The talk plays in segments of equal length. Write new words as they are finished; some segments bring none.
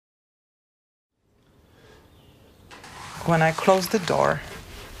When I close the door,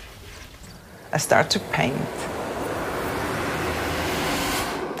 I start to paint.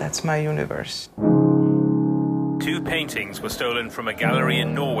 That's my universe. 2 paintings were stolen from a gallery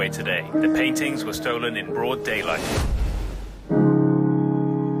in Norway today. The paintings were stolen in broad daylight.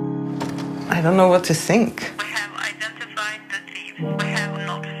 I don't know what to think. We have identified the thieves. We have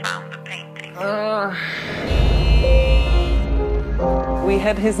not found the painting. We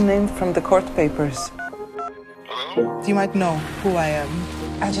had his name from the court papers. Hello? You might know who I am.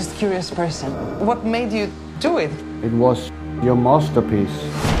 I'm just a curious person. What made you do it? It was your masterpiece.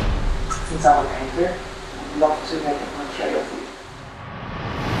 Since I'm a painter, I'd love to make a portrait of you.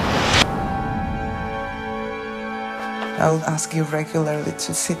 I'll ask you regularly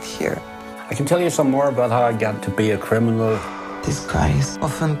to sit here. I can tell you some more about how I got to be a criminal. This guy is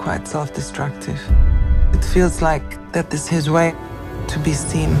often quite self-destructive. It feels like that is his way to be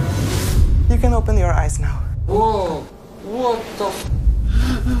seen. You can open your eyes now. Whoa! What the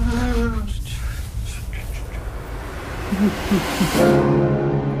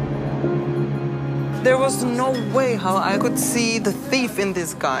There was no way how I could see the thief in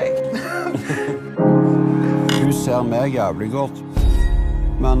this guy. Hun ser meg jævlig godt.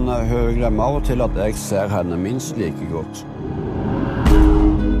 Men hun glemmer av og til at jeg ser henne minst like godt.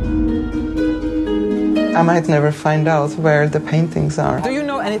 I might never find out where the paintings are. Do you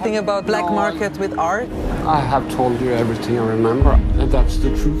know anything about black market with art? I have told you everything I remember, and that's the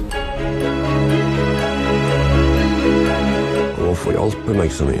truth. Hvorfor hjelper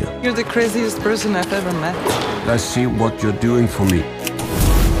meg så mye? You're the craziest person I've ever met. I see what you're doing for me.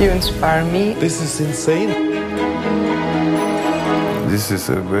 You inspire me. This is insane. This is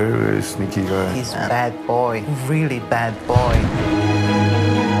a very, very sneaky guy. He's a bad boy, really bad boy.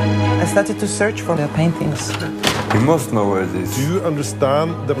 I started to search for the paintings. You must know where it is. Do you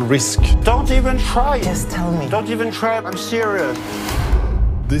understand the risk? Don't even try. Just tell me. Don't even try. I'm serious.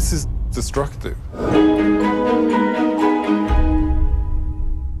 This is destructive.